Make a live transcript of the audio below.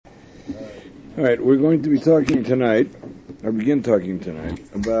All right, we're going to be talking tonight, or begin talking tonight,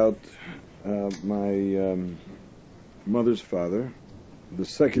 about my mother's father, the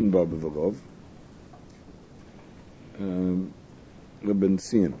second Baba V'Lov, Reb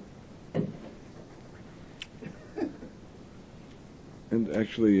Zion. And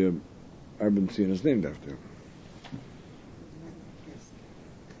actually, Reb Zion is named after him.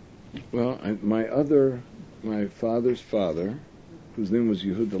 Well, my father's father, whose name was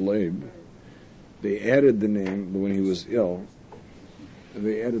Yehuda Leib, they added the name, when he was ill,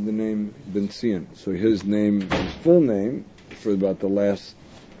 they added the name Ben Zion. So his full name, for about the last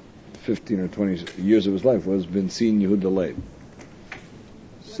 15 or 20 years of his life, was Ben Zion Yehuda Leib.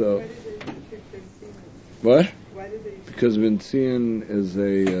 So, why did they pick Ben Zion? What? Why did they? Because Ben Zion is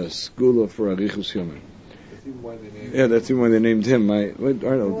a skula for Arichus Yomim. That's even why they named him. More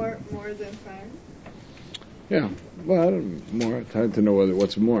than five? Yeah, well, I don't more. It's hard to know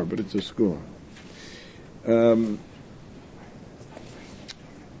what's more, but it's a skula. The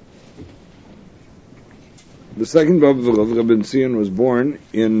second Baba V'Lov, Reb Zion, was born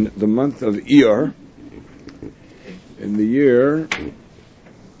in the month of Iyar, in the year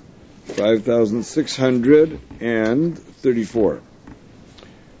 5634,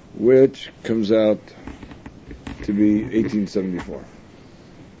 which comes out to be 1874.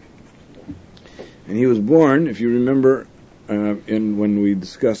 And he was born, if you remember, when we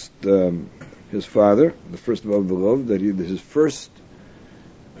discussed his father, the first Baba V'Lov, that his first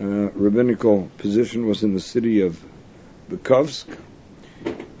rabbinical position was in the city of Bukovsk,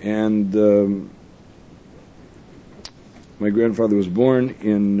 and my grandfather was born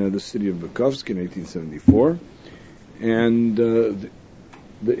in the city of Bukovsk in 1874, and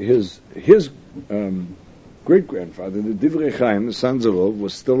his great grandfather, the Divrei Chaim, the San Zarov,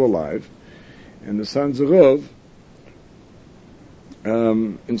 was still alive, and the San Zarov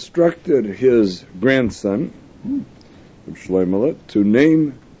instructed his grandson, Shloimeh, to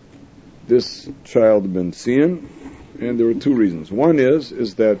name this child Ben Zion, and there were two reasons. One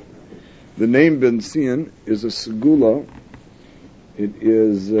is that the name Ben Zion is a segula. It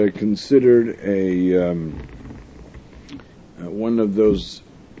is considered a one of those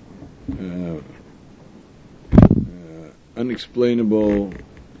unexplainable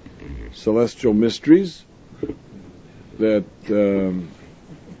celestial mysteries that the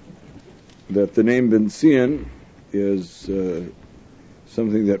name Ben Zion is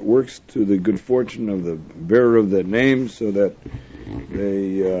something that works to the good fortune of the bearer of that name, so that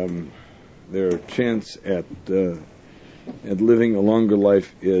their chance at living a longer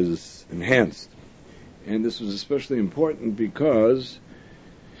life is enhanced. And this was especially important because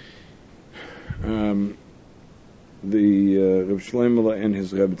the Reb Shloimeh and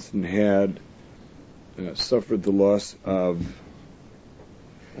his Rebbetzin had suffered the loss of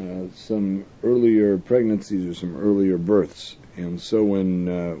some earlier pregnancies or some earlier births, and so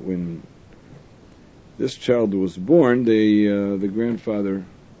when this child was born, the grandfather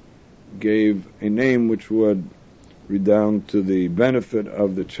gave a name which would redound to the benefit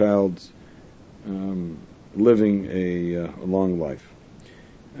of the child's living a long life.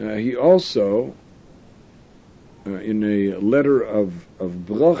 He also, in a letter of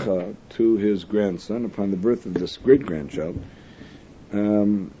bracha to his grandson upon the birth of this great-grandchild,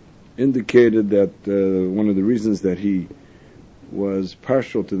 indicated that one of the reasons that he was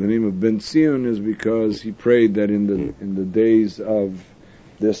partial to the name of Ben Zion is because he prayed that in the days of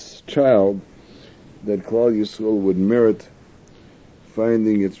this child, that Klal Yisrael would merit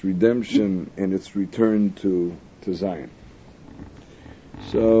finding its redemption and its return to Zion.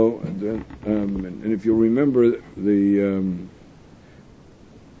 So, and if you'll remember, in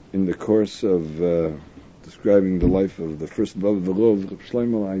the course of describing the life of the first Baba V'Lov, Reb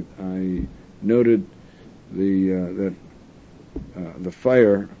Shloimeh, I noted that the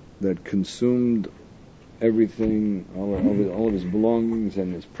fire that consumed everything, all of his belongings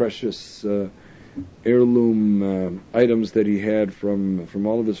and his precious heirloom items that he had from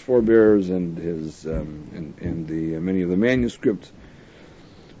all of his forebears and his and the many of the manuscripts.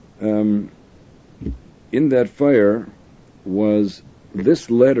 In that fire was this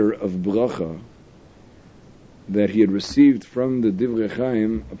letter of bracha that he had received from the Divrei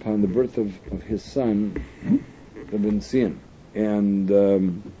Chaim upon the birth of his son, Ben Zion. And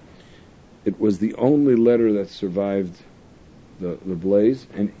it was the only letter that survived the blaze,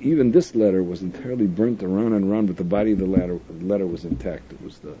 and even this letter was entirely burnt around and around, but the body of the letter was intact. It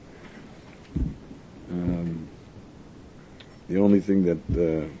was the only thing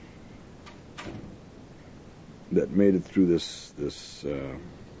that made it through this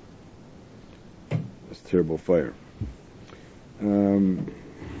terrible fire.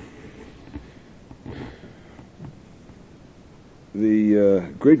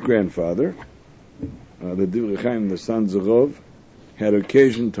 great-grandfather, the Divrei Chaim, the San Zerov, had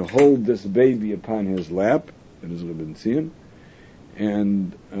occasion to hold this baby upon his lap, that is Rebbe Zion,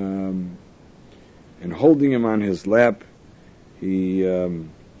 and holding him on his lap, he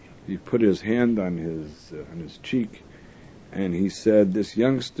put his hand on his cheek, and he said, "This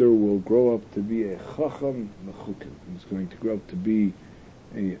youngster will grow up to be a chacham mechukim. He's going to grow up to be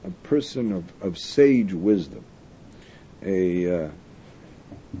a person of sage wisdom." A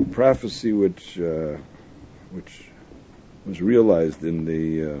prophecy which was realized in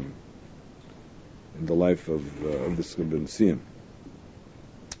the life of this Rebbe Zion.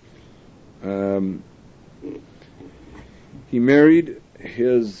 He married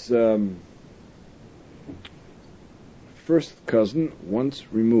his first cousin once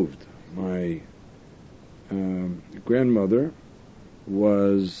removed. My grandmother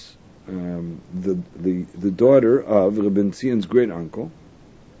was the daughter of Rebbe Zion's great uncle,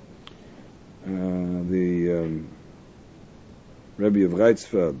 the Rebbe of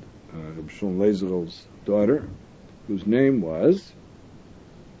Reitzfeld, Rebbe Shalom Lazar's daughter, whose name was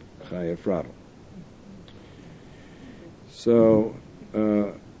Chaya Fradl. So,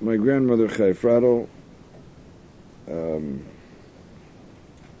 my grandmother Chaya Fradl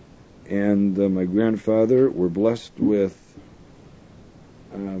and my grandfather were blessed with.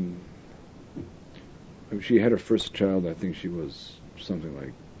 She had her first child. I think she was something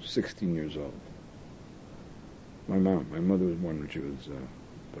like 16 years old. My mother was born when she was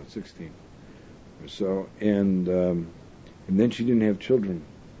about 16 or so, and then she didn't have children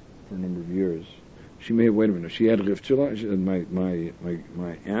for a number of years. She had Rivchila, she had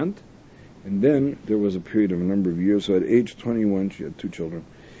my aunt, and then there was a period of a number of years. So at age 21, she had 2 children,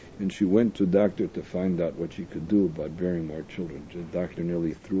 and she went to a doctor to find out what she could do about bearing more children. The doctor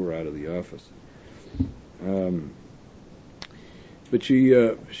nearly threw her out of the office. But she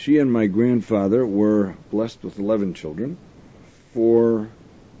and my grandfather were blessed with 11 children, 4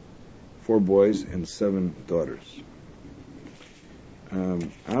 boys and 7 daughters.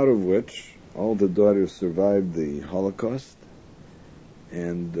 Out of which all the daughters survived the Holocaust,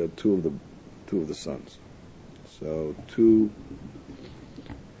 and 2 of the sons. So two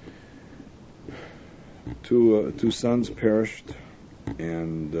sons perished,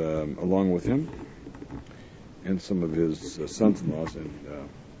 and along with him, and some of his sons-in-laws, and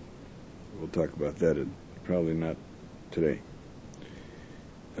we'll talk about that. Probably not today.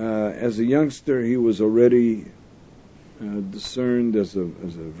 As a youngster, he was already discerned as a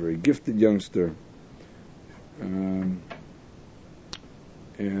very gifted youngster, and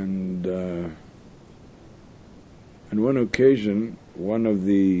on one occasion, one of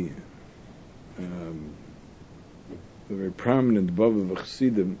the very prominent Bava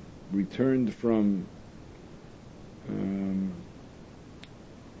Chassidim returned from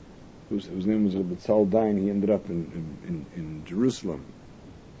whose name was Rebbe Tzal Dayan. He ended up in Jerusalem.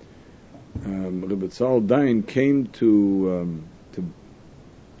 Rebbe Tzal Dayan came to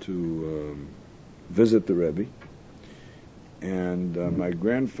visit the Rebbe, and my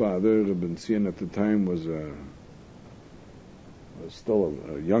grandfather, Rebbe Zion, at the time was still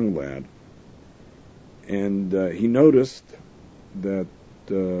a young lad, and he noticed that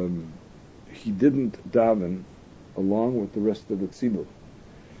he didn't daven along with the rest of the tzibur.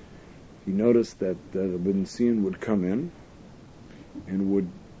 He noticed that Rebbe Zion would come in and would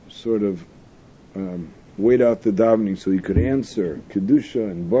sort of wait out the davening so he could answer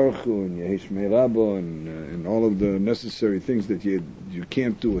Kedusha and Baruch Hu and Yehi Shmei Rabbo and all of the necessary things that you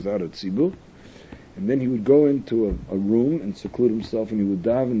can't do without a tzibur. And then he would go into a room and seclude himself, and he would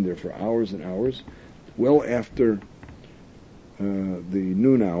daven there for hours and hours, well after the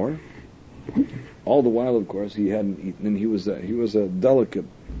noon hour. All the while, of course, he hadn't eaten, and he was a delicate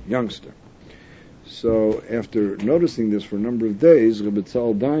youngster. So after noticing this for a number of days, Rebbe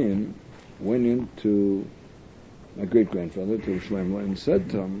Tzal Dayan went into my great-grandfather, to Shlomo, and said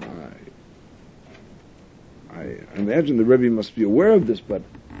to him, I imagine the Rebbe must be aware of this, but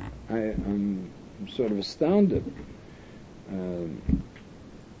I'm sort of astounded.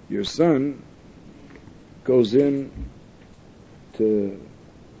 Your son goes in to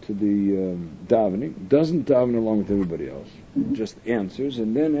the davening, doesn't daven along with everybody else, just answers,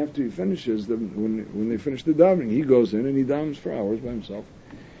 and then after he finishes, when they finish the davening, he goes in and he davens for hours by himself.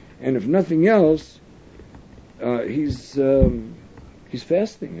 And if nothing else, he's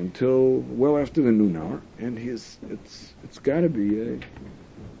fasting until well after the noon hour, and it's got to be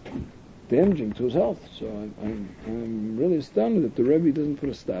damaging to his health. So I'm really astounded that the Rebbe doesn't put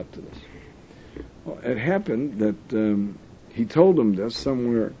a stop to this. Well, it happened that he told him this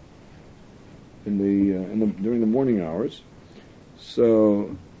somewhere during the morning hours.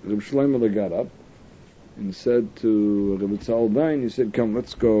 So Reb Shlomo got up and said to Reb Tzal Dayan, he said, come,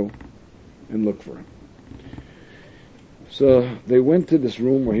 let's go and look for him. So they went to this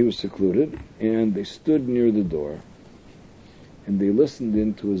room where he was secluded, and they stood near the door, and they listened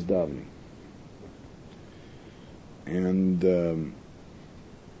into his davening. And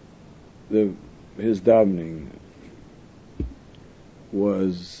his davening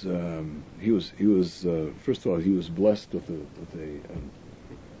was he was first of all, he was blessed with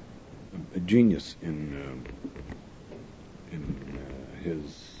a genius in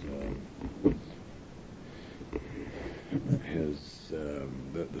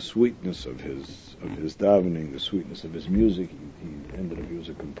the sweetness of his davening, the sweetness of his music. He ended up, he was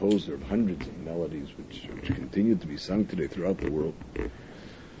a composer of hundreds of melodies which continue to be sung today throughout the world.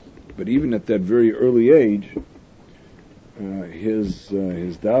 But even at that very early age, his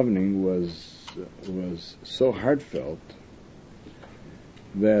davening was so heartfelt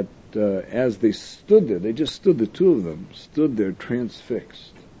that as they stood there, they just stood, the two of them stood there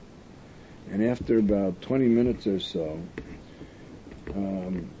transfixed. And after about 20 minutes or so,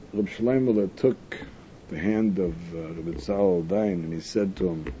 Reb Shlomo took the hand of Reb Tzal Dayan, and he said to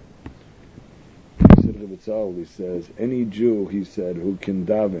him, Reb Tzal, he says, any Jew, he said, who can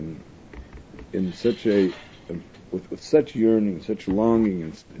daven in such with such yearning, such longing,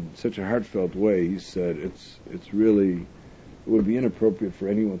 and in such a heartfelt way, he said, it's really, it would be inappropriate for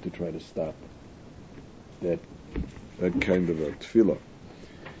anyone to try to stop that kind of a tefillah.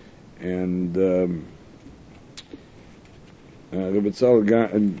 And Reb Tzal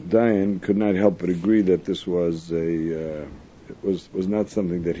Dayan could not help but agree that this was was not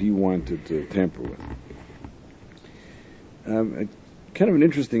something that he wanted to tamper with. Kind of an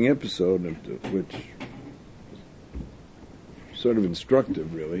interesting episode, which sort of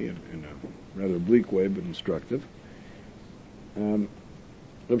instructive, really, in a rather bleak way, but instructive. Reb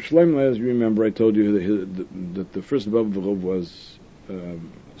Shlomo, as you remember, I told you that the first Baba was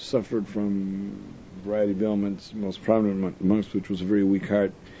suffered from a variety of ailments, most prominent amongst which was a very weak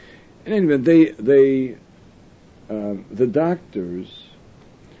heart. And anyway, the doctors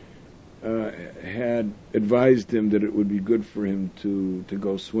had advised him that it would be good for him to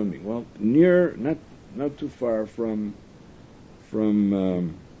go swimming. Well, not too far from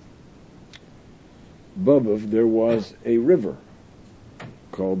Bobov, there was a river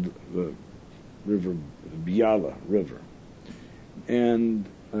called the River Biala River, and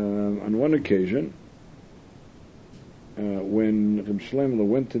on one occasion, when Reb Shlomo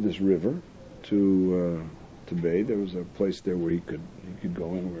went to this river to bathe, there was a place there where he could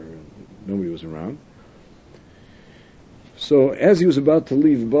go in where nobody was around. So as he was about to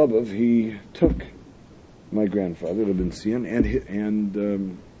leave Bobov, he took my grandfather, Reb Zion,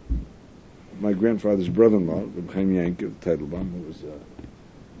 and my grandfather's brother-in-law, Reb Chaim Yankiv Teitelbaum, who was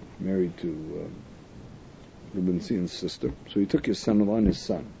married to Reb Zion's sister. So he took his son-in-law and his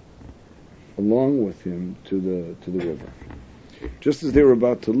son along with him to the river. Just as they were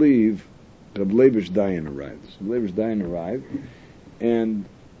about to leave, Reb Leibish Dayan arrived. So Leibish Dayan arrived and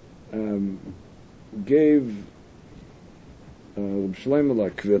gave Reb Shlomo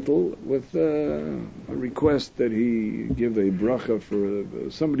Kvittel with a request that he give a bracha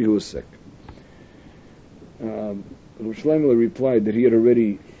for somebody who was sick. Reb Shlomo replied that he had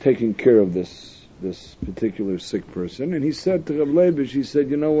already taken care of this particular sick person, and he said to Reb Leibish, he said,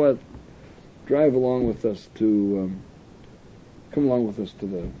 you know what, drive along with us come along with us to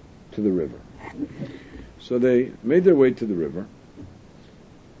the river. So they made their way to the river.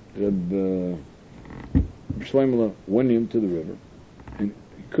 Reb Shlomo went into the river, and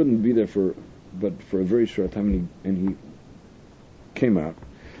he couldn't be there for a very short time, and he came out.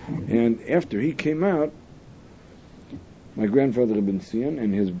 And after he came out, my grandfather Reb Zion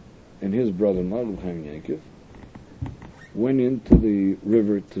and his brother-in-law, Reb Chaim Yankiv, went into the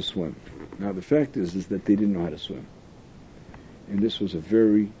river to swim. Now the fact is that they didn't know how to swim, and this was a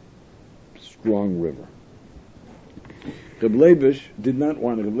very strong river. Reb Leibish did not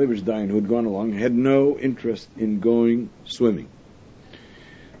want Reb Leibish Dayan, who had gone along, had no interest in going swimming.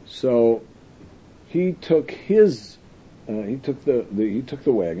 So he took he took the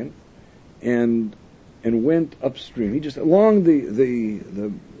wagon and went upstream. He just along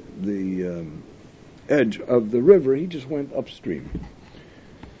the edge of the river. He just went upstream.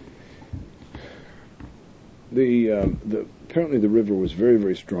 Apparently the river was very,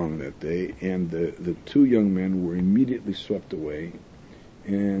 very strong that day, and the two young men were immediately swept away,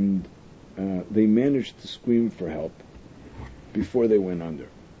 and they managed to scream for help before they went under.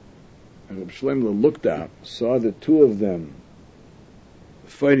 And Reb Shlomo looked out, saw the two of them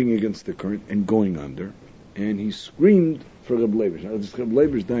fighting against the current and going under, and he screamed for Reb Leibish. Now, this Reb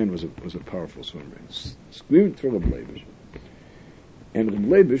Leibish Dayan was a powerful swimmer. He screamed for Reb Leibish. And Reb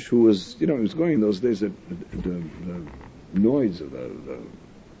Leibish, who was, he was going in those days, the noise of the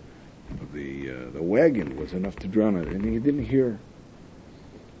wagon was enough to drown it, and he did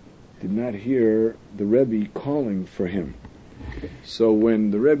not hear the Rebbe calling for him. So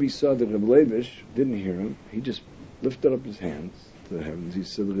when the Rebbe saw that Reb Leibish didn't hear him, he just lifted up his hands to the heavens. He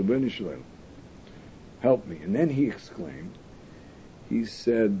said, Rebbeinu Shalom, help me. And then he exclaimed, he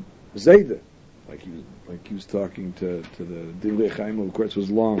said, Zayda, like he was talking to the Divrei Chaim, of course, was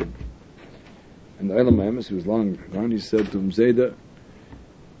long. And the Eilam Emes, who was long gone, he said to him, Zayda,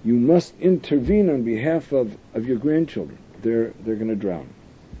 you must intervene on behalf of your grandchildren. They're going to drown.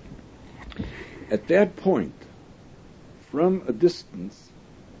 At that point, from a distance,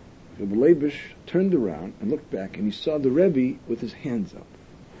 Reb Leibish turned around and looked back, and he saw the Rebbe with his hands up.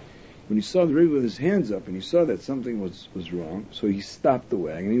 When he saw the Rebbe with his hands up, and he saw that something was wrong, so he stopped the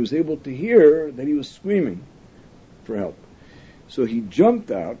wagon. He was able to hear that he was screaming for help. So he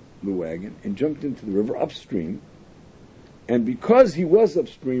jumped out the wagon and jumped into the river upstream, and because he was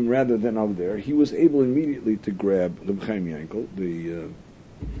upstream rather than up there, he was able immediately to grab Reb Chaim Yankel, the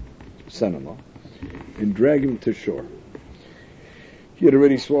son-in-law, and drag him to shore. He had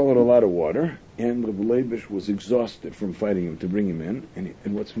already swallowed a lot of water, and Reb Leibish was exhausted from fighting him to bring him in,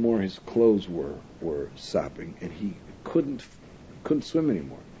 and what's more, his clothes were sopping, and he couldn't swim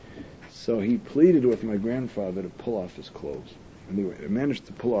anymore. So he pleaded with my grandfather to pull off his clothes, and they managed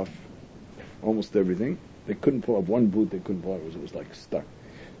to pull off almost everything. They couldn't pull off one boot. They couldn't pull off; it was like stuck.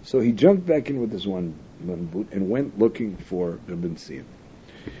 So he jumped back in with his one boot and went looking for Reb Sion,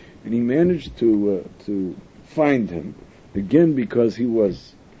 and he managed to find him. Again, because he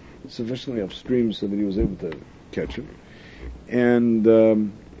was sufficiently upstream so that he was able to catch him, and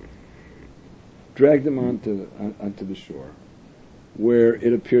dragged him onto the shore, where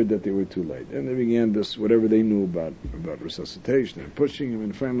it appeared that they were too late. And they began this, whatever they knew about resuscitation, and pushing him,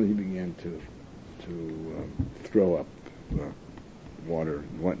 and finally he began to throw up water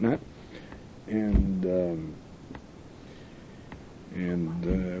and whatnot, and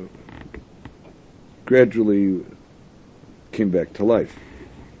gradually came back to life.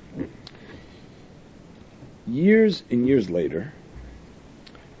 Years and years later,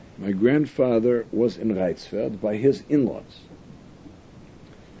 my grandfather was in Reitzfeld by his in-laws.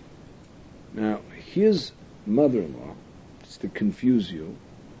 Now, his mother-in-law, just to confuse you,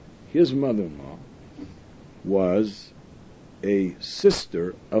 his mother-in-law was a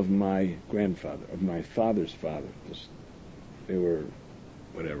sister of my grandfather, of my father's father. They were,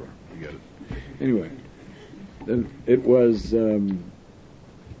 whatever, you get it. Anyway, it was, in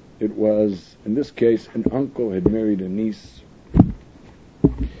this case, an uncle had married a niece.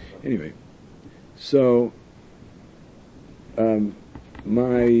 Anyway, so my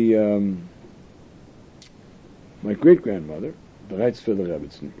great-grandmother, the Reitzfelder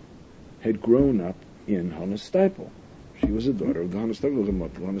Rebbetzin, had grown up in Hannes Steipel. She was a daughter of the Hannes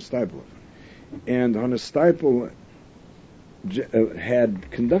Steipel. And Hannes Steipel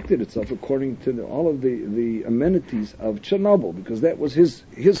had conducted itself according to all of the amenities of Chernobyl, because that was his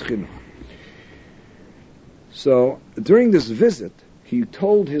chinuch. So during this visit, he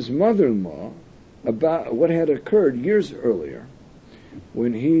told his mother-in-law about what had occurred years earlier,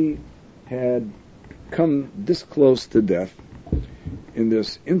 when he had come this close to death in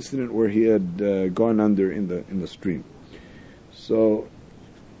this incident where he had gone under in the stream. So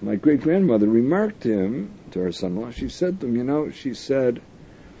my great-grandmother remarked to him, to her son-in-law, she said to him, she said,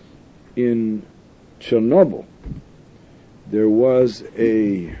 in Chernobyl, there was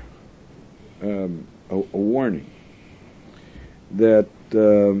a warning that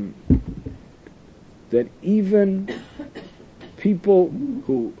even people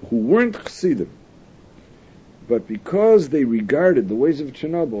who weren't Chassidim, but because they regarded the ways of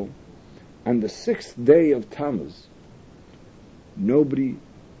Chernobyl, on the 6th day of Tammuz, nobody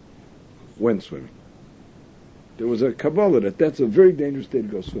went swimming. There was a Kabbalah that's a very dangerous day to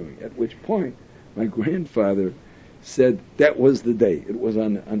go swimming, at which point my grandfather said that was the day. It was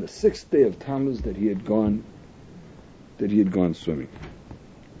on the 6th day of Tammuz that he had gone swimming.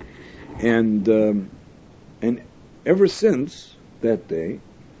 And ever since that day,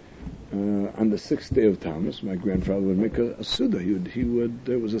 on the 6th day of Tammuz, my grandfather would make a Suda. He would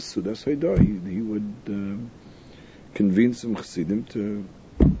there was a Suda Seidah. He would convene some Chassidim to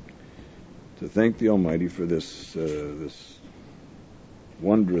thank the Almighty for this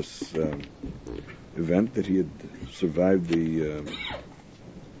wondrous event that he had survived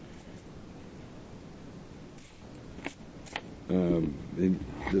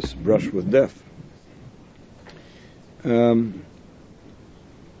this brush with death.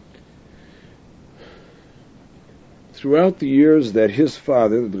 Throughout the years that his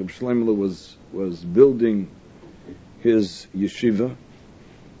father, the Reb Shlomo, was building his yeshiva,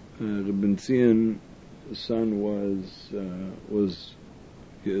 Reb Ben-Zion, the son, was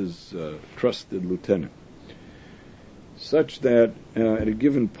his trusted lieutenant, such that at a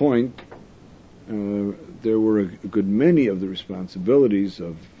given point there were a good many of the responsibilities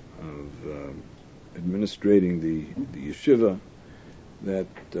of administrating the yeshiva that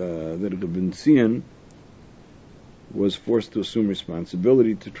Reb Ben-Zion was forced to assume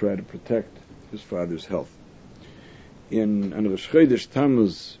responsibility to try to protect his father's health. On Rosh Chodesh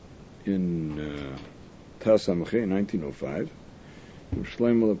Tammuz in Tasamach in 1905, Reb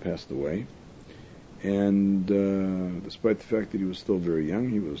Shlomo passed away, and despite the fact that he was still very young,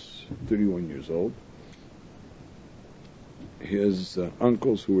 he was 31 years old, his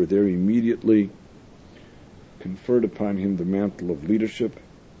uncles who were there immediately conferred upon him the mantle of leadership,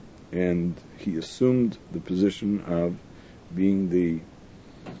 and he assumed the position of being the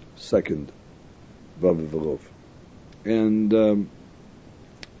second Bava V'Rov. And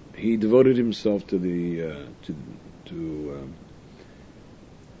he devoted himself to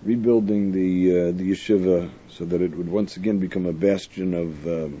rebuilding the yeshiva so that it would once again become a bastion of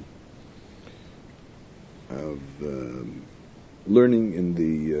learning in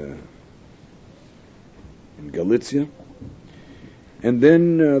Galicia. And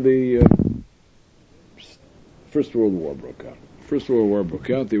then the First World War broke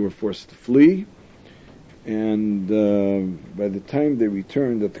out. They were forced to flee, and by the time they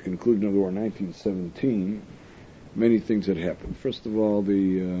returned at the conclusion of the war in 1917, many things had happened. First of all,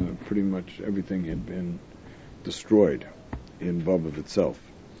 pretty much everything had been destroyed in Bobov itself.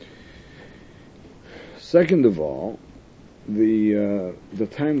 Second of all, the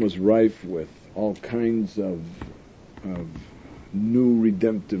time was rife with all kinds of new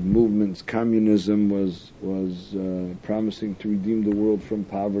redemptive movements. Communism was promising to redeem the world from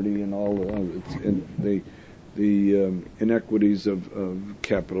poverty and all the inequities of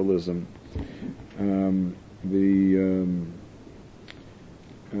capitalism. The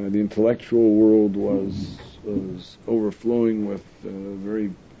intellectual world was overflowing with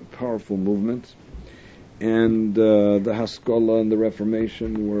very powerful movements, and the Haskalah and the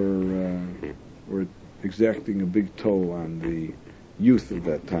Reformation were exacting a big toll on the youth of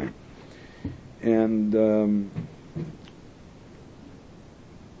that time. And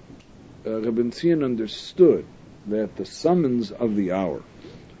Reb Ben-Zion understood that the summons of the hour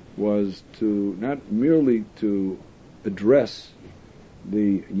was to not merely to address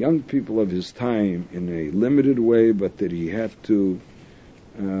the young people of his time in a limited way, but that he had to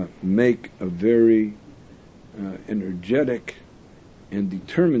make a very energetic and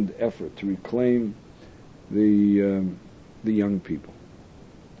determined effort to reclaim the young people.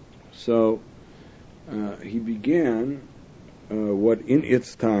 So he began what in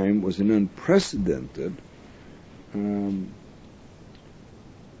its time was an unprecedented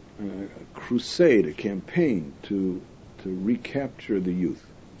crusade, a campaign to recapture the youth.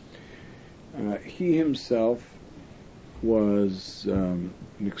 He himself was an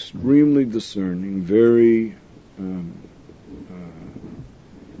extremely discerning, very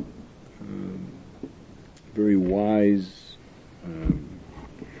very wise,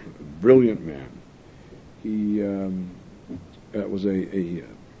 brilliant man. He was a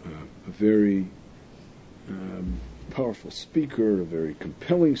very powerful speaker, a very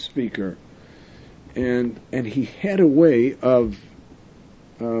compelling speaker, and he had a way of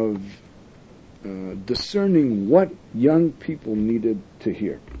discerning what young people needed to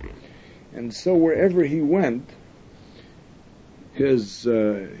hear. And so wherever he went, his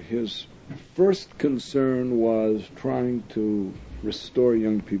first concern was trying to restore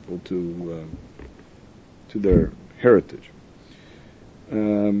young people to their heritage.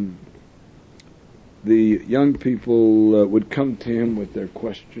 The young people would come to him with their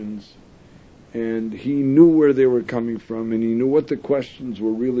questions, and he knew where they were coming from, and he knew what the questions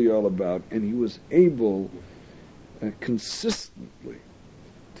were really all about, and he was able consistently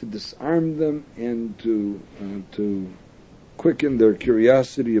to disarm them and to quicken their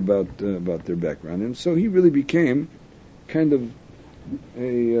curiosity about their background. And so he really became kind of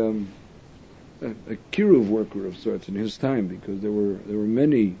a kiruv worker of sorts in his time, because there were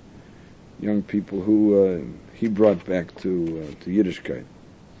many young people who he brought back to Yiddishkeit.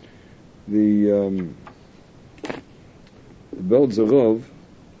 The Bel Zerov,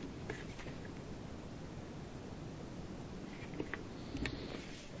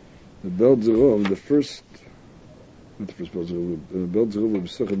 the first Bel Zerov of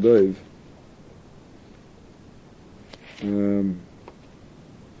B'Sach Doiv,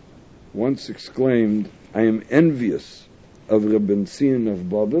 once exclaimed, "I am envious of Rabbi Zion of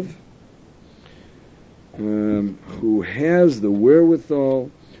Bobov, who has the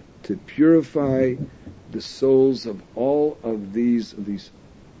wherewithal to purify the souls of all of these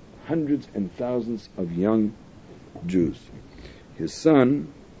hundreds and thousands of young Jews." His son,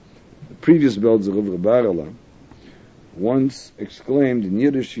 the previous Belzer of Barala, once exclaimed in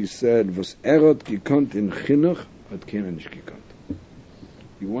Yiddish, he said, "Was hat gekont in Chinuch, hat keiner nicht gekont."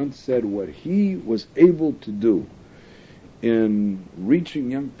 He once said what he was able to do in reaching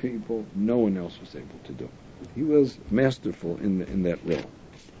young people, no one else was able to do. He was masterful in that role.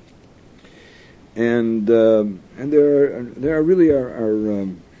 And there are really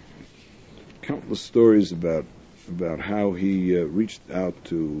countless stories about how he reached out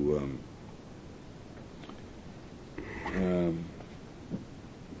to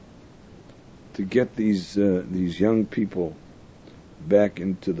get these young people back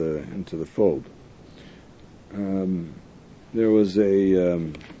into the fold. There was a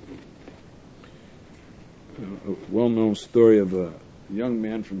well-known story of a young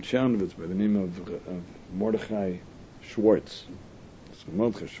man from Chernovitz by the name of Mordechai Schwartz. So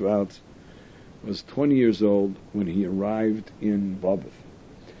Mordechai Schwartz was 20 years old when he arrived in Bobov.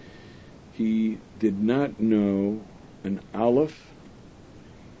 He did not know an aleph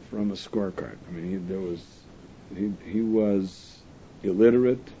from a scorecard. I mean, he was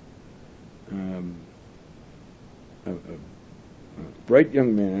illiterate, a bright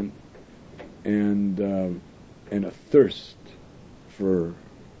young man, and a thirst for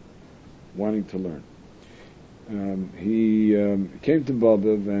wanting to learn. He came to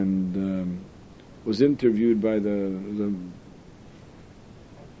Bobov and was interviewed by the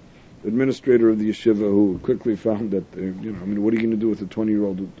administrator of the yeshiva, who quickly found that, what are you going to do with a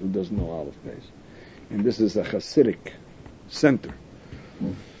 20-year-old who doesn't know Aleph Beis? And this is a Hasidic center.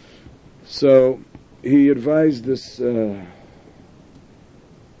 So he advised this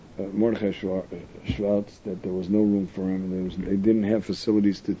Mordechai Schwartz that there was no room for him, they didn't have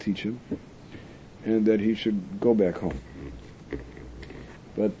facilities to teach him, and that he should go back home.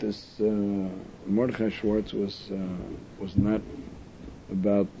 But this Mordechai Schwartz was not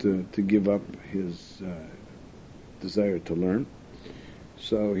about to give up his desire to learn.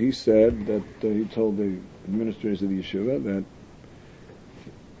 So he said that he told the administrators of the yeshiva that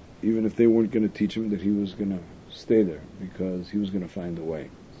even if they weren't going to teach him, that he was going to stay there because he was going to find a way.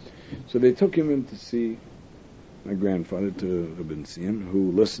 So they took him in to see my grandfather, to Rabbi Zion,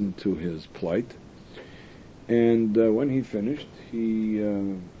 who listened to his plight. And when he finished,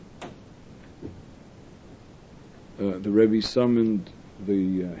 the Rebbe summoned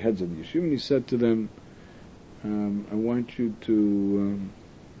the heads of the yeshiva, and he said to them, I want you to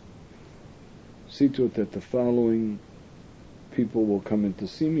see to it that the following people will come in to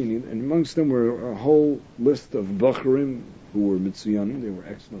see me. And amongst them were a whole list of Bacharim who were Mitziyanim. They were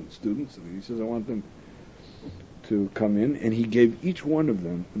excellent students. And he says, I want them to come in. And he gave each one of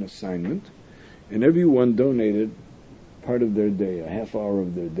them an assignment, and everyone donated part of their day, a half hour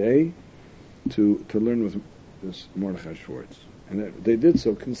of their day, to learn with this Mordechai Schwartz. And they did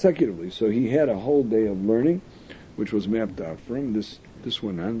so consecutively. So he had a whole day of learning, which was mapped out for him. This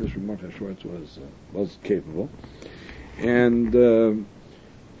went on. This Mordechai Schwartz was capable. And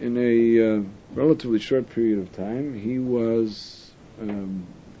in a relatively short period of time, he was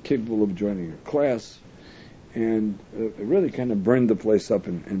capable of joining a class, and it really kind of burned the place up,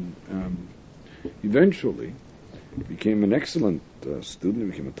 and eventually became an excellent student.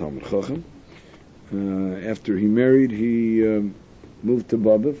 He became a Talmid Chacham. After he married, he moved to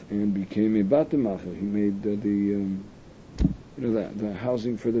Bobov and became a Batemacher. He made the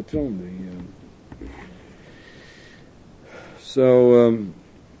housing for the film.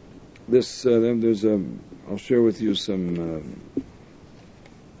 I'll share with you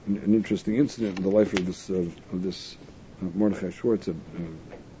an interesting incident in the life of this Mordechai Schwartz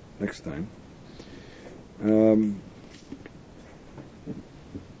next time.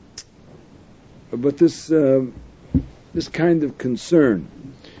 But this kind of concern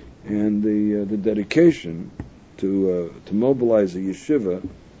and the dedication to mobilize a yeshiva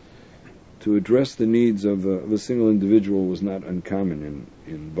to address the needs of a single individual was not uncommon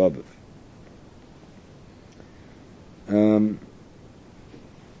in Bobov.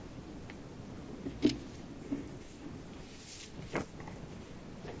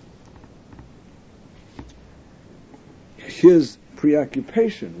 His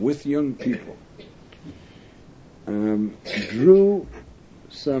preoccupation with young people drew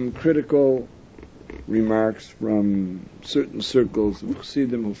some critical remarks from certain circles of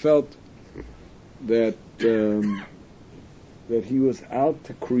Chassidim who felt that that he was out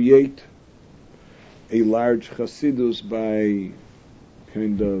to create a large Chassidus by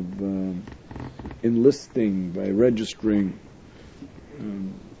kind of enlisting, by registering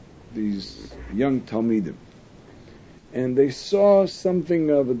these young Talmidim. And they saw something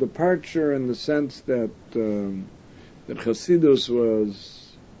of a departure in the sense that that Chassidus was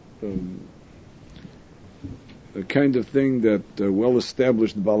a kind of thing that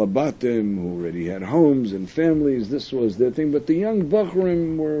well-established Balabatim who already had homes and families, this was their thing, but the young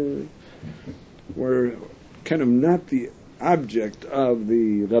Bachrim were kind of not the object of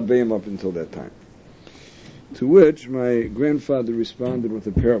the Rabbeim up until that time. To which my grandfather responded with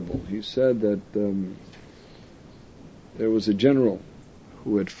a parable. He said that there was a general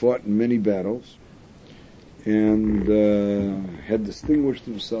who had fought in many battles and had distinguished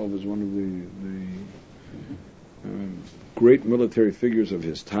himself as one of the great military figures of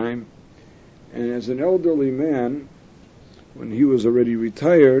his time. And as an elderly man, when he was already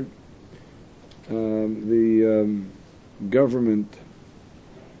retired, the government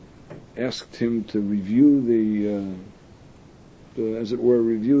asked him to review as it were,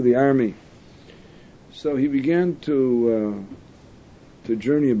 review the army. So he began to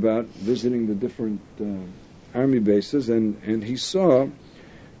journey about, visiting the different army bases, and he saw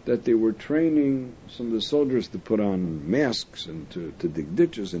that they were training some of the soldiers to put on masks and to dig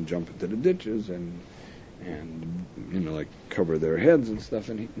ditches and jump into the ditches and like cover their heads and stuff.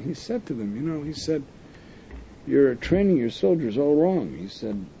 And he said to them, he said, "You're training your soldiers all wrong." He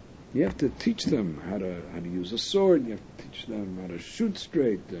said, "You have to teach them how to use a sword. You have to teach them how to shoot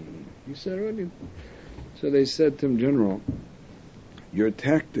straight." And he said, so they said to him, "General, your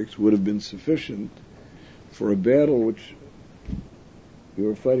tactics would have been sufficient for a battle which we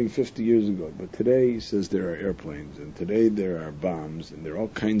were fighting 50 years ago. But today," he says, "there are airplanes, and today there are bombs, and there are all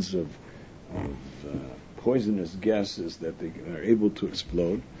kinds of poisonous gases that they are able to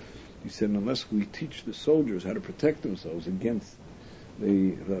explode." He said, "Unless we teach the soldiers how to protect themselves against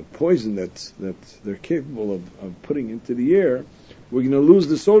the poison that they're capable of putting into the air, we're going to lose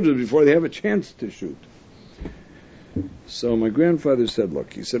the soldiers before they have a chance to shoot." So my grandfather said,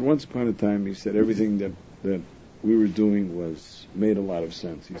 "Look," he said, "once upon a time," he said, "everything that we were doing made a lot of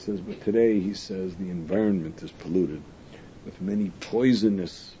sense." He says, "But today," he says, "the environment is polluted with many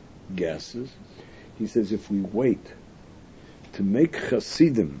poisonous gases." He says, "If we wait to make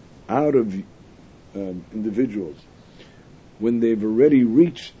Hasidim out of individuals when they've already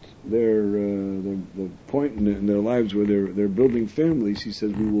reached the point in their lives where they're building families," he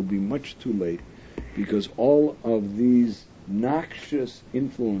says, "we will be much too late, because all of these noxious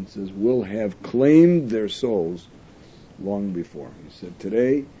influences will have claimed their souls long before." He said,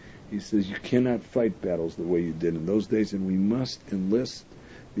 "Today," he says, "you cannot fight battles the way you did in those days, and we must enlist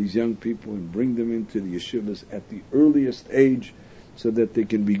these young people and bring them into the yeshivas at the earliest age so that they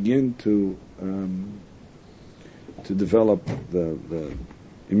can begin to develop the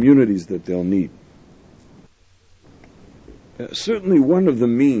immunities that they'll need." Certainly one of the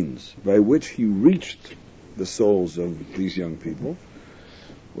means by which he reached the souls of these young people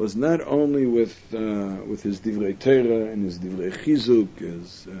was not only with his divrei Torah and his divrei chizuk,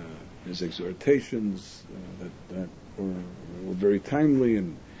 his exhortations that were very timely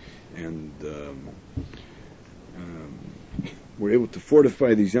and were able to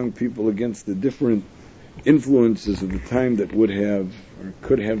fortify these young people against the different influences of the time that would have or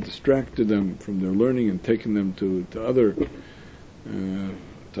could have distracted them from their learning and taken them to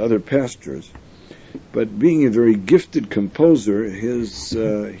other pastures. But being a very gifted composer, he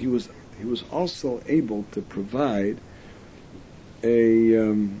was also able to provide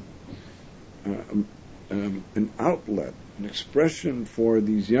an outlet, an expression for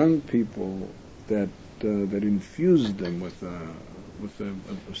these young people that infused them with a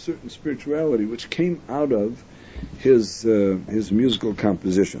certain spirituality, which came out of his musical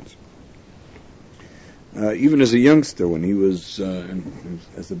compositions. Even as a youngster, when he was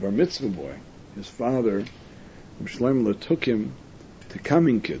as a bar mitzvah boy, his father, Shlomo, took him to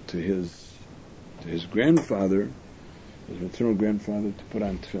Kamenkit, to his grandfather, his maternal grandfather, to put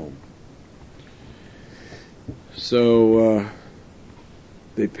on tefillin. So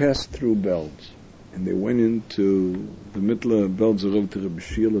they passed through Belz, and they went into the Mitla Belzer Rov to Rabbi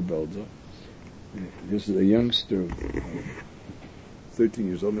Sheila Belzer. This is a youngster, 13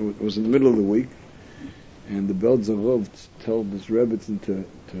 years old. It was in the middle of the week, and the Belzer Rov told this Rebbitzin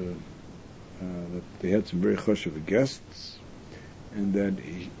that they had some very choshev guests, and that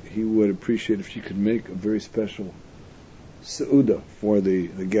he would appreciate if she could make a very special seuda for the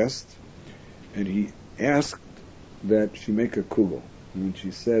guests. And he asked that she make a kugel. And when she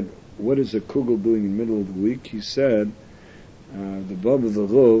said, "What is a kugel doing in the middle of the week?" he said, The Bab of the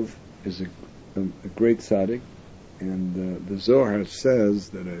Rov is a great tzaddik, and the Zohar says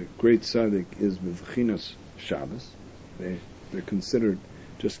that a great tzaddik is b'vchinas Shabbos. They're considered,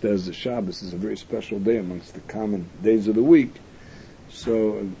 just as the Shabbos is a very special day amongst the common days of the week.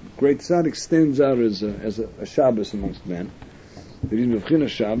 So a great tzaddik stands out as a Shabbos amongst men. That he's b'vchinas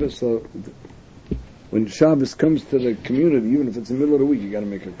Shabbos. So when Shabbos comes to the community, even if it's the middle of the week, you got to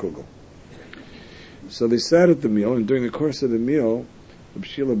make a kugel. So they sat at the meal, and during the course of the meal, Reb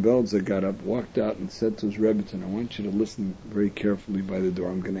Shila Belzer got up, walked out, and said to his Rebbetzin, I want you to listen very carefully by the door.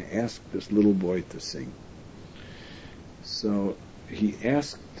 I'm going to ask this little boy to sing. So he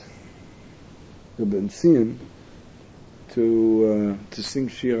asked Reb Enzian to sing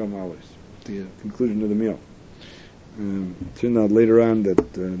Shir HaMaalos at the conclusion of the meal. Turned out later on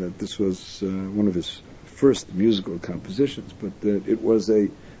that this was one of his first musical compositions, but it was a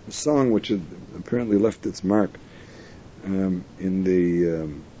song which had apparently left its mark in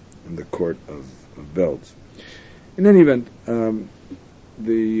the court of Belz. In any event,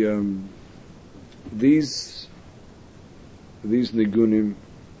 these nigunim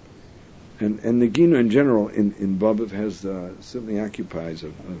and nigina in general in Bobov has certainly occupies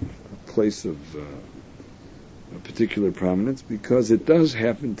a place of a particular prominence, because it does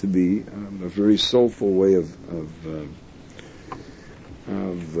happen to be a very soulful way of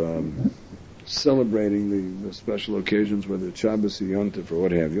celebrating the special occasions, whether it's Shabbos or Yom Tov or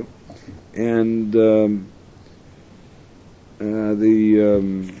what have you. And the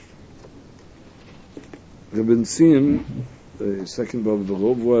Ben Sion, the second Bab of the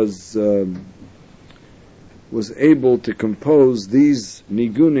Rov, was able to compose these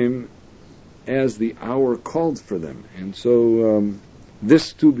nigunim as the hour called for them, and so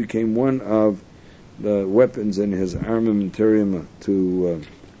this too became one of the weapons in his armamentarium to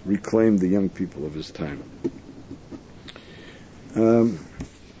reclaim the young people of his time.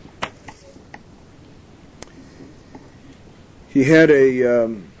 He had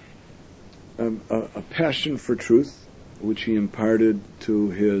a passion for truth, which he imparted to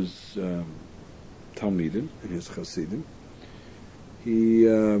his Talmidim and his Hasidim. He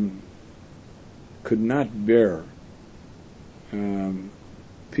could not bear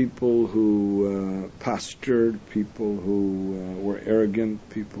people who postured, people who were arrogant,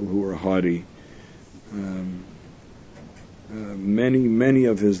 people who were haughty. Many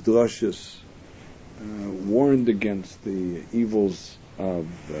of his drashos warned against the evils of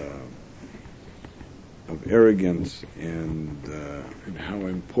arrogance and how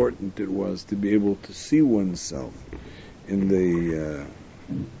important it was to be able to see oneself in the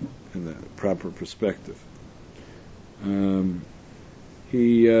proper perspective.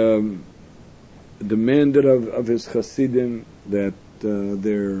 He demanded of his Hasidim that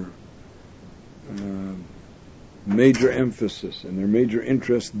their major emphasis and their major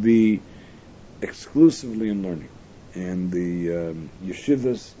interest be exclusively in learning. And the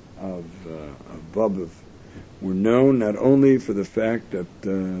yeshivas of Bobov were known not only for the fact that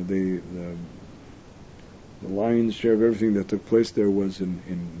the lion's share of everything that took place there was in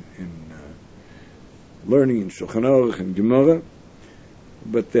learning in Shulchan Aruch and Gemara,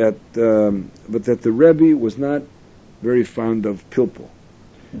 but that the Rebbe was not very fond of pilpul.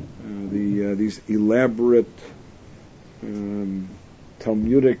 These elaborate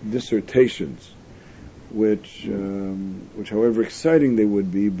Talmudic dissertations, which however exciting they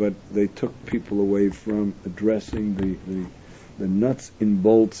would be, but they took people away from addressing the nuts and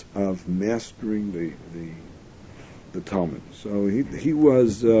bolts of mastering the Talmud. So he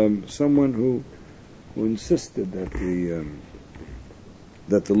was someone who insisted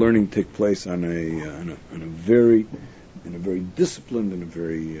that the learning take place in a very disciplined and a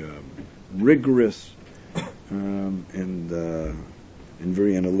very rigorous and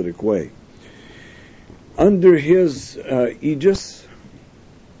very analytic way. Under his aegis,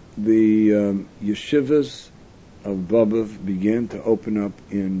 the yeshivas of Bobov began to open up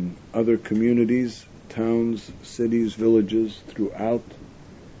in other communities, towns, cities, villages throughout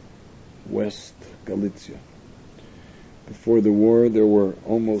West Galicia. Before the war, there were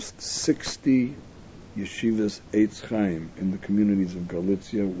almost 60 yeshivas Eitz Chaim in the communities of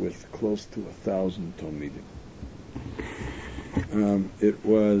Galicia, with close to 1,000 Talmidim. It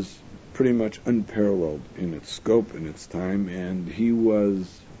was pretty much unparalleled in its scope and its time, and he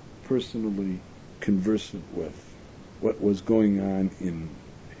was personally conversant with what was going on in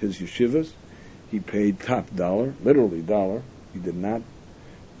his yeshivas. He paid top dollar, literally dollar. He did not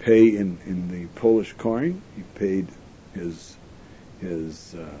pay in the Polish coin. He paid his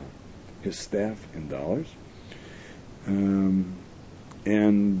staff in dollars,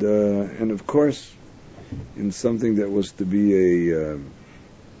 and of course in something that was to be a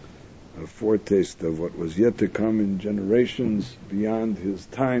foretaste of what was yet to come in generations beyond his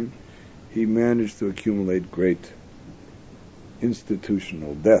time, he managed to accumulate great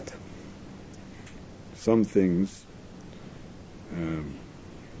institutional debt. Some things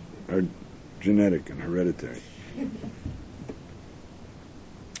are genetic and hereditary.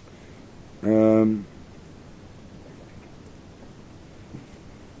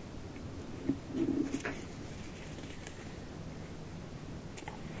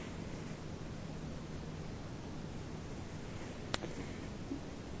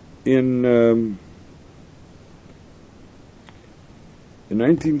 In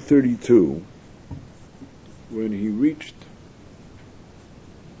 1932, when he reached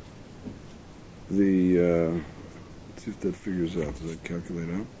the, let's see if that figures out, does that calculate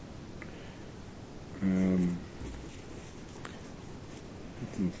out?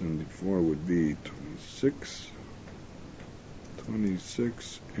 1974 would be 26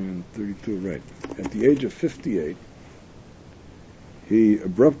 and 32, right. At the age of 58, he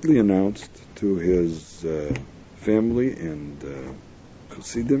abruptly announced to his family and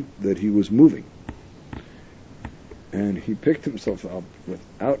Chassidim that he was moving. And he picked himself up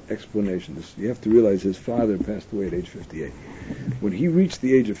without explanation. You have to realize his father passed away at age 58. When he reached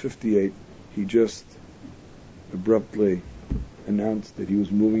the age of 58, he just abruptly announced that he was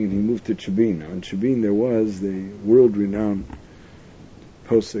moving, and he moved to Chabin. Now in Chabin there was the world-renowned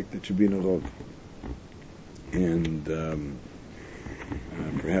posek, the Chabin Arov. And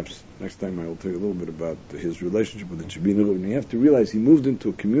perhaps next time I will tell you a little bit about his relationship with the Chabin Arov. And you have to realize he moved into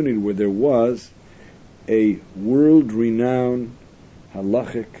a community where there was a world-renowned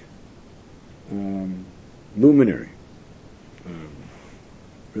halachic luminary,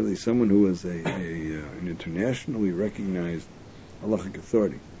 really someone who was an internationally recognized halachic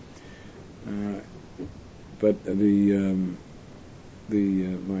authority. But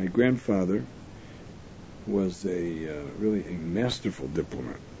my grandfather was really a masterful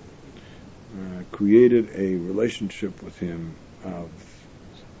diplomat. Created a relationship with him of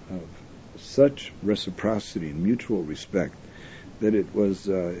such reciprocity and mutual respect that it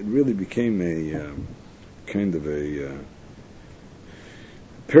really became a kind of a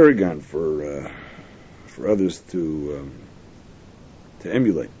paragon for others to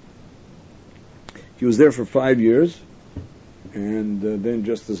emulate. He was there for 5 years, and then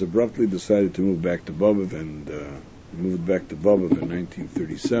just as abruptly decided to move back to Bobov, and moved back to Bobov in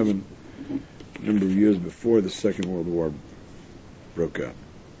 1937, a number of years before the Second World War broke out.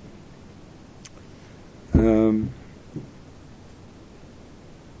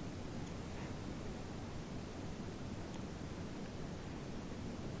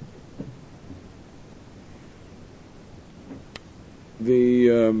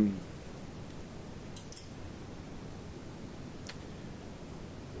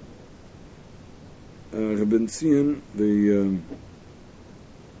 Rabbi Zion, the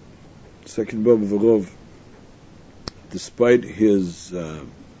second Bab of Arov, despite his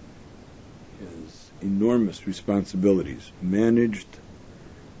enormous responsibilities, managed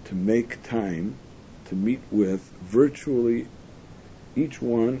to make time to meet with virtually each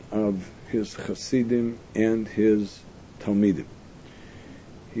one of his Chassidim and his Talmidim.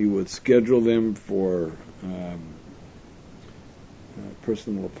 He would schedule them for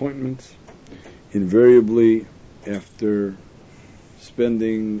personal appointments. Invariably, after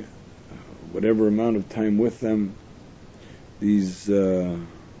spending whatever amount of time with them, these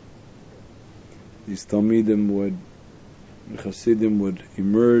Talmidim Chassidim would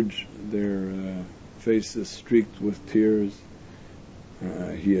emerge, their faces streaked with tears.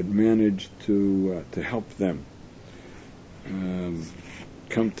 He had managed to help them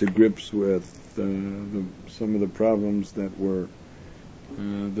come to grips with some of the problems that were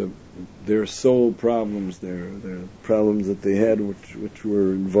their soul problems, their problems that they had, which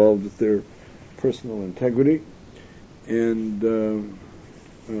were involved with their personal integrity, and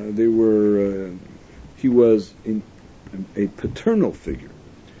he was a paternal figure.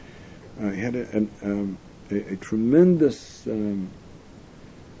 He had a tremendous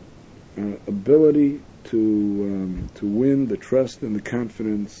ability to win the trust and the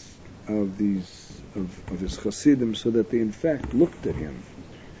confidence of his Chassidim, so that they in fact looked at him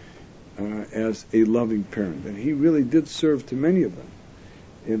as a loving parent, and he really did serve to many of them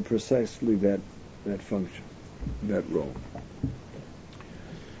in precisely that function, that role.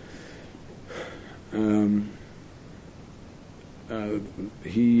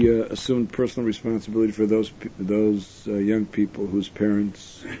 He assumed personal responsibility for those young people whose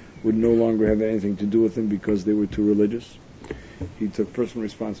parents would no longer have anything to do with them because they were too religious. He took personal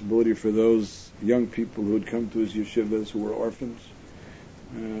responsibility for those young people who had come to his yeshivas who were orphans.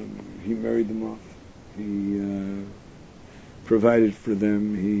 He married them off. He provided for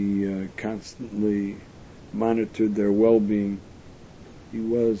them. He constantly monitored their well-being. He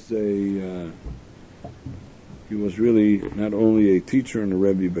was really not only a teacher and a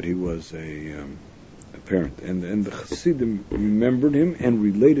rebbe, but he was a parent. And the Chassidim remembered him and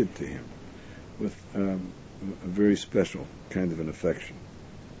related to him with a very special kind of an affection.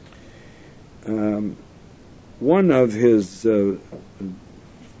 One of his, I'd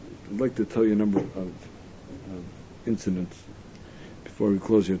like to tell you a number of incidents before we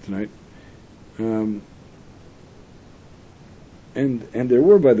close here tonight. And there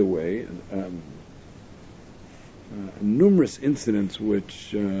were, by the way, numerous incidents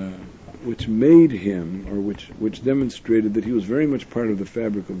which made him, or which demonstrated that he was very much part of the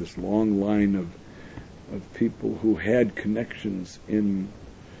fabric of this long line of people who had connections in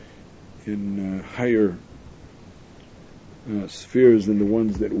higher spheres than the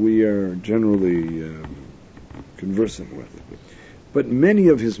ones that we are generally conversant with. But many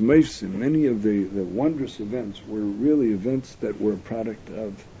of his meisim, many of the wondrous events were really events that were a product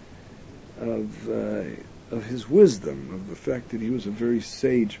of his wisdom, of the fact that he was a very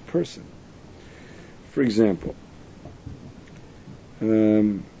sage person. For example,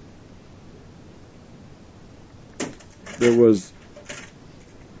 there was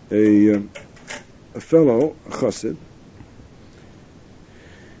a fellow, a chassid.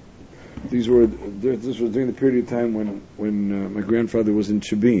 This was during the period of time when my grandfather was in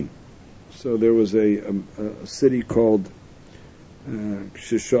Chibin. So there was a city called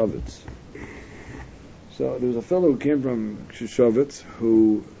Ksheshovitz. So there was a fellow who came from Ksheshovitz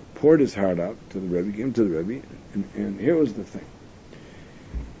who poured his heart out to the Rebbe, came to the Rebbe, and here was the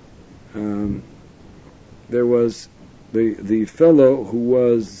thing. There was the fellow who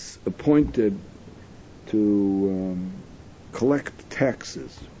was appointed to collect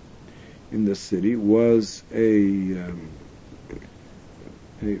taxes in the city was a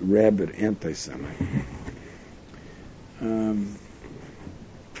rabid anti-Semite,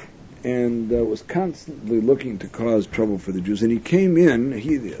 and was constantly looking to cause trouble for the Jews. And he came in.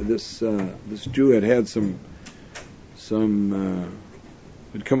 This Jew had some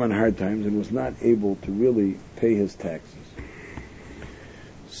had come on hard times and was not able to really pay his taxes.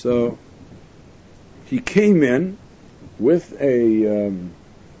 So he came in with a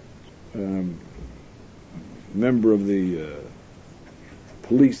member of the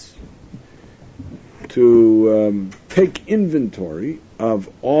police to take inventory of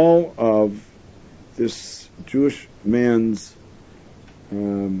all of this Jewish man's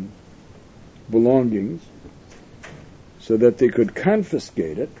belongings so that they could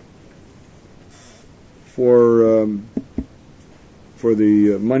confiscate it for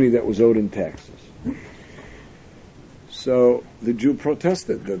the money that was owed in taxes. So the Jew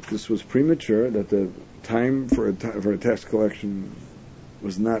protested that this was premature, that the time for a tax collection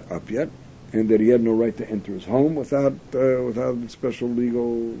was not up yet, and that he had no right to enter his home without special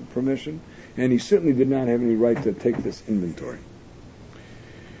legal permission, and he certainly did not have any right to take this inventory.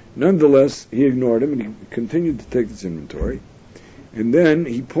 Nonetheless, he ignored him and he continued to take this inventory. And then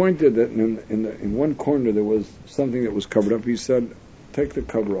he pointed that in one corner there was something that was covered up. He said, "Take the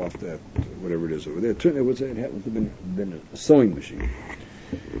cover off that, whatever it is over there." It had been a sewing machine.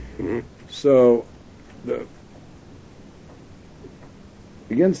 So,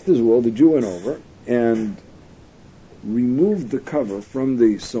 against his will, the Jew went over and removed the cover from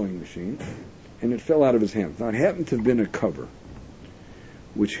the sewing machine, and it fell out of his hands. Now, it happened to have been a cover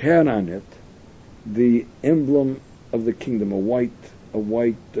which had on it the emblem of the kingdom, a white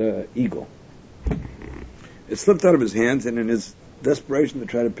eagle. It slipped out of his hands, and in his desperation to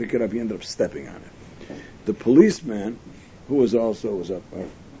try to pick it up, he ended up stepping on it. The policeman, who was a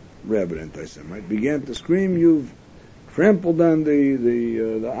rabid anti-Semite, began to scream, "You've trampled on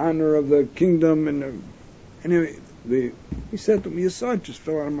the honor of the kingdom!" And anyway, he said to me, "You saw it just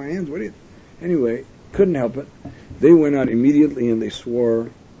fell out of my hands. What do you?" Anyway, couldn't help it. They went out immediately and they swore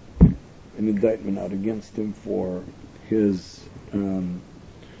an indictment out against him for his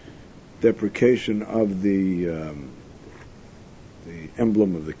deprecation of the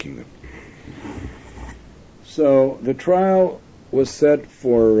emblem of the kingdom. So the trial was set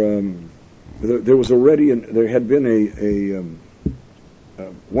for. There had been a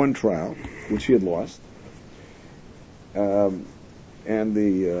one trial which he had lost, and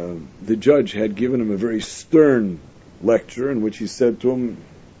the judge had given him a very stern lecture in which he said to him,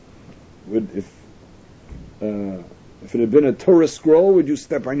 if it had been a Torah scroll, would you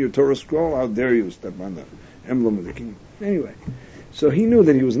step on your Torah scroll? How dare you step on the emblem of the kingdom? Anyway, so he knew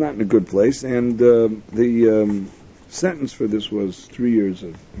that he was not in a good place, and the sentence for this was 3 years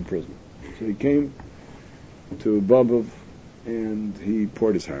of imprisonment. So he came to Bobov, and he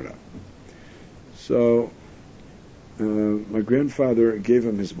poured his heart out. So my grandfather gave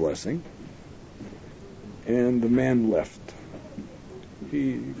him his blessing, and the man left.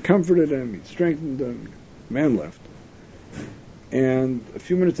 He comforted him, he strengthened him, the man left. And a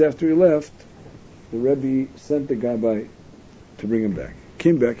few minutes after he left, the Rebbe sent the Gabbai to bring him back.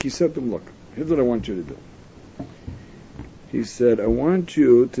 Came back, he said to him, look, here's what I want you to do. He said, I want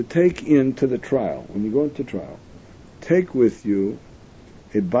you to take into the trial, when you go into trial, take with you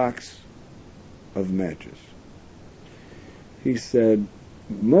a box of matches. He said,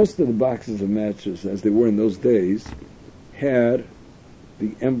 most of the boxes of matches, as they were in those days, had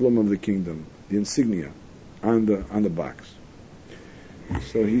the emblem of the kingdom, the insignia, on the box.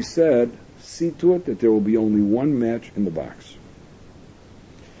 So he said, see to it that there will be only one match in the box.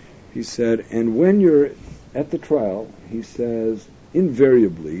 He said, and when you're at the trial, he says,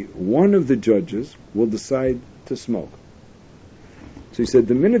 invariably, one of the judges will decide to smoke. So he said,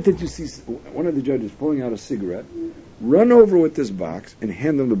 the minute that you see one of the judges pulling out a cigarette, run over with this box and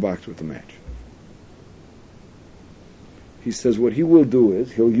hand them the box with the match. He says what he will do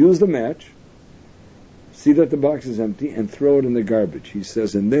is, he'll use the match, see that the box is empty, and throw it in the garbage. He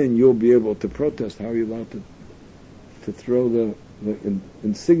says, and then you'll be able to protest how you're allowed to throw the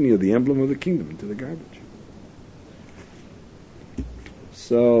insignia, the emblem of the kingdom, into the garbage.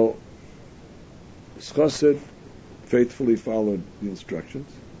 So, Chassid faithfully followed the instructions,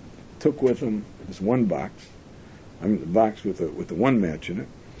 took with him this one box, the box with the one match in it,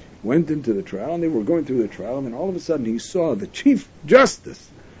 went into the trial, and they were going through the trial, and then all of a sudden he saw the Chief Justice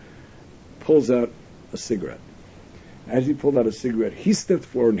pulls out a cigarette. As he pulled out a cigarette, he stepped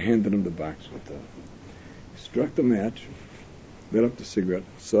forward and handed him the box with he struck the match, lit up the cigarette,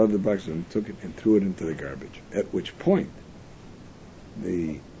 saw the box, and took it and threw it into the garbage. At which point,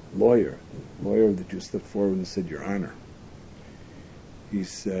 the lawyer that you stepped forward and said, Your Honor, he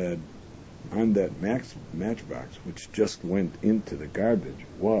said, on that matchbox, which just went into the garbage,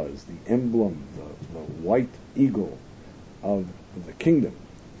 was the emblem, the white eagle of the kingdom.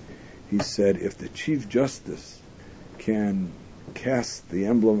 He said, if the Chief Justice can cast the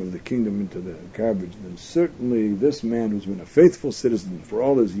emblem of the kingdom into the garbage, then certainly this man who's been a faithful citizen for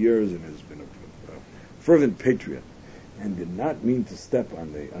all his years and has been a fervent patriot and did not mean to step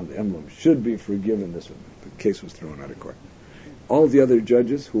on the emblem should be forgiven. The case was thrown out of court. All the other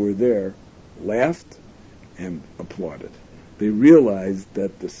judges who were there laughed and applauded. They realized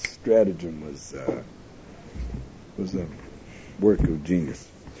that the stratagem was a work of genius.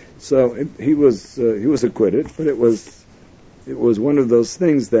 So he was acquitted, but it was one of those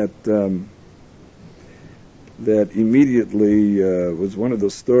things that immediately was one of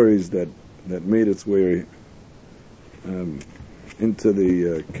those stories that made its way into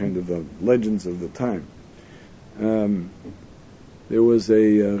the kind of the legends of the time. There was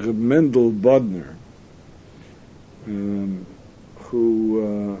a Reb Mendel Bodner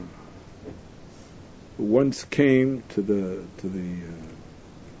who once came to the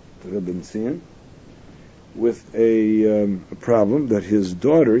Rebbe Zion with a problem that his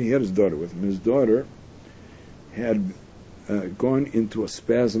daughter, he had his daughter with him, his daughter had gone into a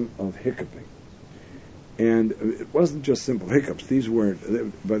spasm of hiccuping. And it wasn't just simple hiccups. These weren't,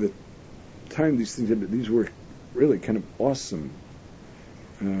 by the time these things happened, these were really kind of awesome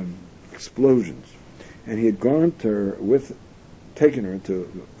explosions. And he had gone to her taken her to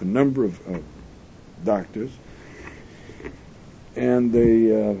a number of doctors, and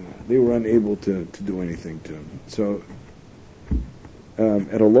they were unable to do anything to him. So,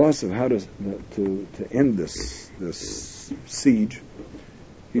 at a loss of how to end this siege,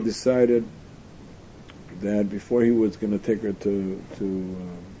 he decided that before he was going to take her to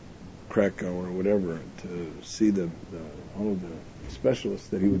Krakow or whatever to see all of the specialists,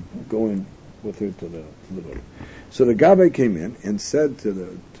 that he would go in with her to the Rebbe. So the Gabbai came in and said to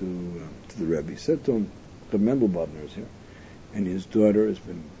the Rebbe, said to him, the Mendel Bodner is here, and his daughter has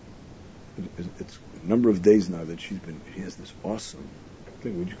been. It's a number of days now that she has this awesome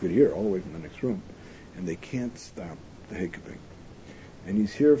thing which you could hear all the way from the next room, and they can't stop the hiccuping. And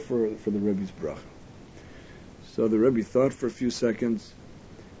he's here for the Rebbe's bracha. So the Rebbe thought for a few seconds,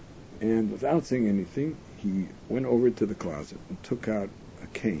 and without saying anything, he went over to the closet and took out a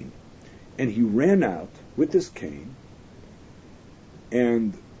cane, and he ran out with this cane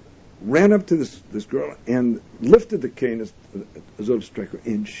and ran up to this girl and lifted the cane as though to strike her,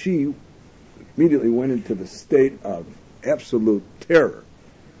 and she immediately went into the state of absolute terror,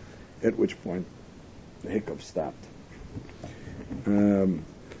 at which point the hiccup stopped.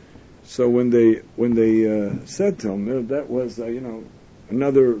 So when they said to him that was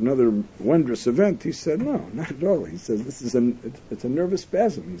another wondrous event, he said, no, not at all. He says it's a nervous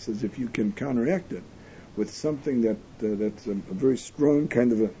spasm. He says if you can counteract it with something that's a very strong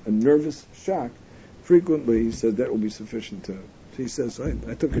kind of a nervous shock, frequently he said that will be sufficient to. So he says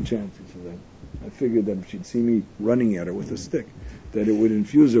I took a chance. He says I figured that if she'd see me running at her with a stick, that it would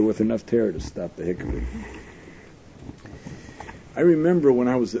infuse her with enough terror to stop the hiccup. I remember when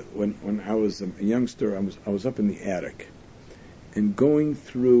I was a youngster, I was up in the attic and going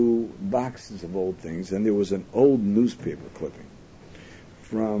through boxes of old things, and there was an old newspaper clipping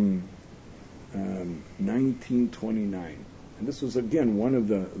from 1929, and this was again one of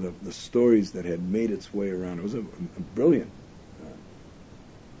the stories that had made its way around. It was a brilliant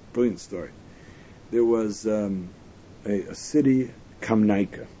story. There was a city,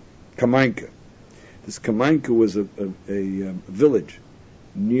 Kamainka. This Kamainka was a village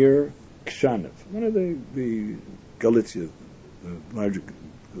near Kshanev, one of the Galicia, the larger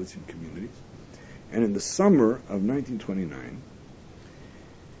Galician communities. And in the summer of 1929,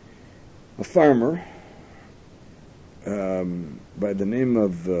 a farmer by the name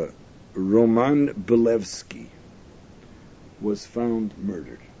of Roman Belevsky was found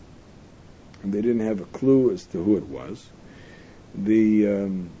murdered. And they didn't have a clue as to who it was. The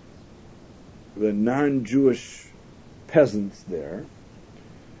non-Jewish peasants there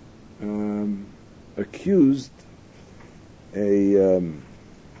accused a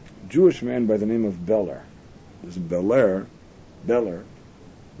Jewish man by the name of Beller. This Beller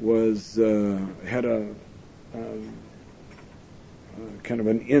was had a kind of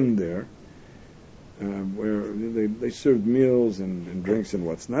an inn there where they served meals and drinks and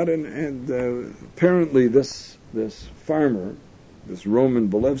what's not, and apparently this farmer, this Roman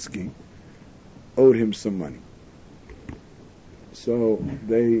Belevsky, owed him some money. So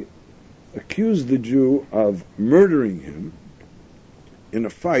they accused the Jew of murdering him in a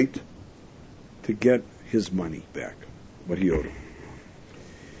fight to get his money back, what he owed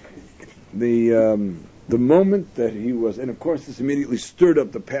him. The moment that he was, and of course this immediately stirred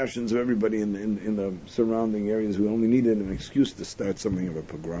up the passions of everybody in the surrounding areas who only needed an excuse to start something of a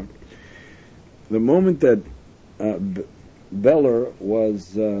pogrom. The moment that Beller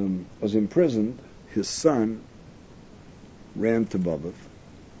was imprisoned, his son ran to Bobov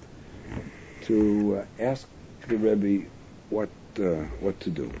to ask the Rebbe what to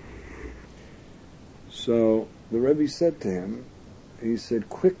do. So the Rebbe said to him, he said,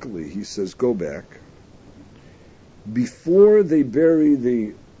 quickly, he says, go back. Before they bury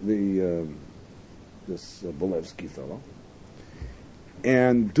this Belevsky fellow,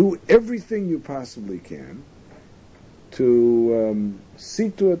 and do everything you possibly can to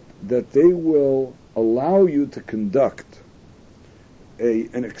see to it that they will allow you to conduct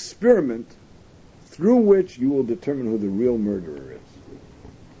an experiment through which you will determine who the real murderer is.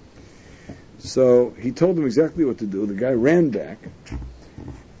 So he told them exactly what to do. The guy ran back,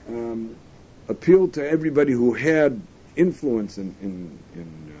 appealed to everybody who had influence in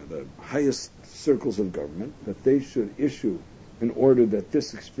the highest circles of government that they should issue an order that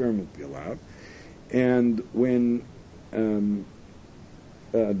this experiment be allowed. And when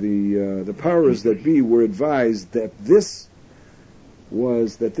the powers that be were advised that this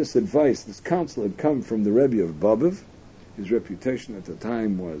advice, this counsel had come from the Rebbe of Bobov, his reputation at the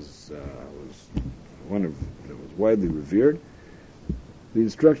time was one of that was widely revered. The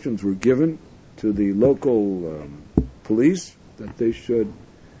instructions were given to the local police that they should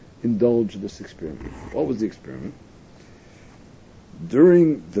indulge this experiment. What was the experiment?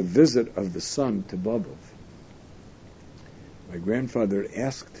 During the visit of the son to Bobov, my grandfather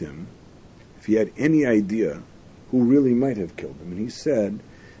asked him if he had any idea who really might have killed him, and he said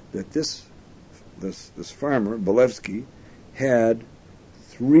that this farmer, Belevsky, had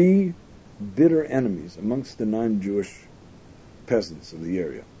 3 bitter enemies amongst the non-Jewish peasants of the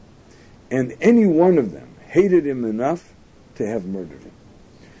area, and any one of them hated him enough to have murdered him.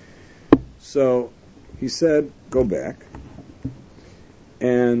 So he said, go back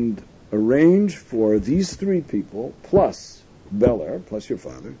and arrange for these 3 people, plus Beller, plus your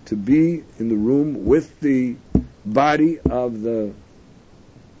father, to be in the room with the body of the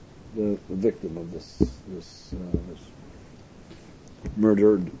victim of this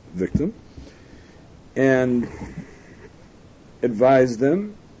murdered victim, and advise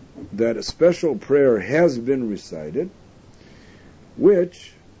them that a special prayer has been recited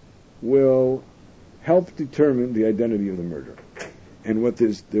which will help determine the identity of the murderer. And what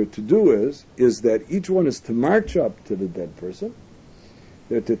they're to do is that each one is to march up to the dead person,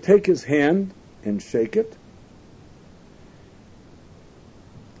 they're to take his hand and shake it,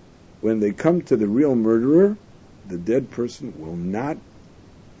 when they come to the real murderer, the dead person will not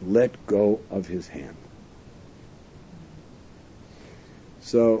let go of his hand.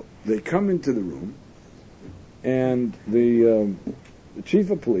 So they come into the room, and the chief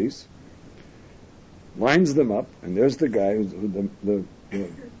of police lines them up, and there's the guy who the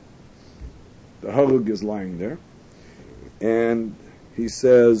harug is lying there, and he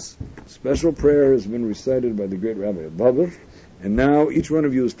says, special prayer has been recited by the great Rabbi Ababov, and now each one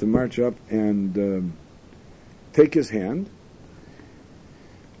of you is to march up and take his hand.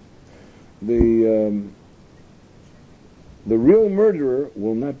 The real murderer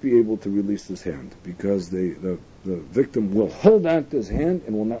will not be able to release his hand, because the victim will hold on to his hand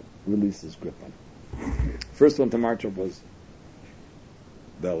and will not release his grip on it. First one to march up was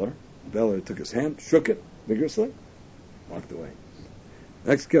Beller. Beller took his hand, shook it vigorously, walked away.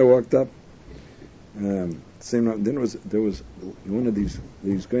 Next guy walked up. Same. Then there was one of these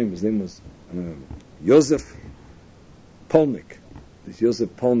guys. His name was Yosef Polnick. This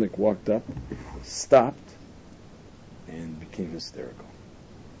Yosef Polnick walked up, stopped, and became hysterical.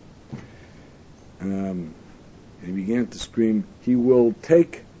 He began to scream, "He will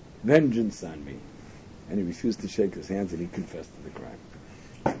take vengeance on me," and he refused to shake his hands, and he confessed to the crime.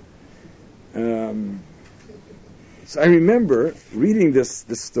 So I remember reading this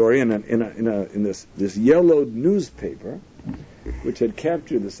story in this yellowed newspaper, which had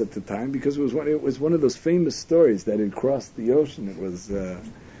captured this at the time, because it was one of those famous stories that had crossed the ocean. It was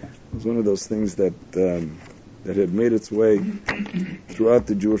one of those things that had made its way throughout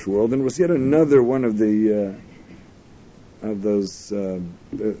the Jewish world, and was yet another one of those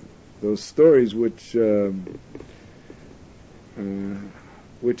stories which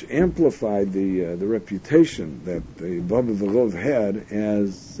amplified the reputation that the Baba V'Rov had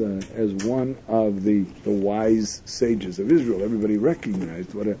as one of the wise sages of Israel. Everybody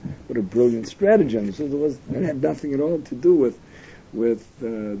recognized what a brilliant stratagem. So it had nothing at all to do with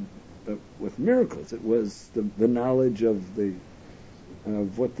miracles. It was the knowledge of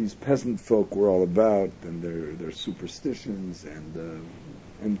what these peasant folk were all about, and their superstitions,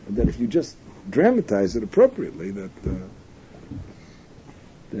 and that if you just dramatize it appropriately, that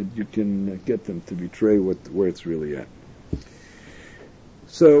you can get them to betray where it's really at.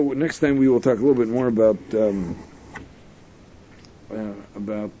 So next time we will talk a little bit more about the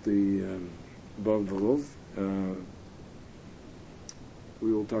Baal Varov.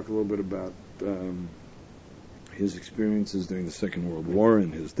 We will talk a little bit about his experiences during the Second World War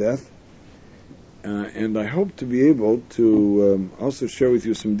and his death. And I hope to be able to also share with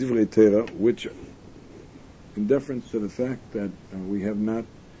you some Divrei Torah, which, in deference to the fact that we have not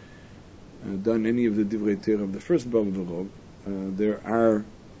done any of the Divrei Torah of the first Baal Varov, there are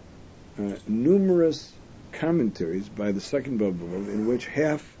numerous commentaries by the second Baal Varov, in which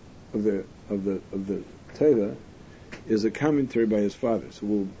half of the Torah is a commentary by his father. So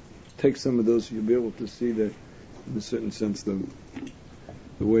we'll take some of those, so you'll be able to see that, in a certain sense, the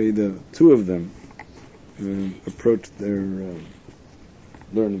way the two of them approached their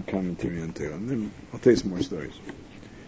learned commentary on Torah. And then I'll tell you some more stories.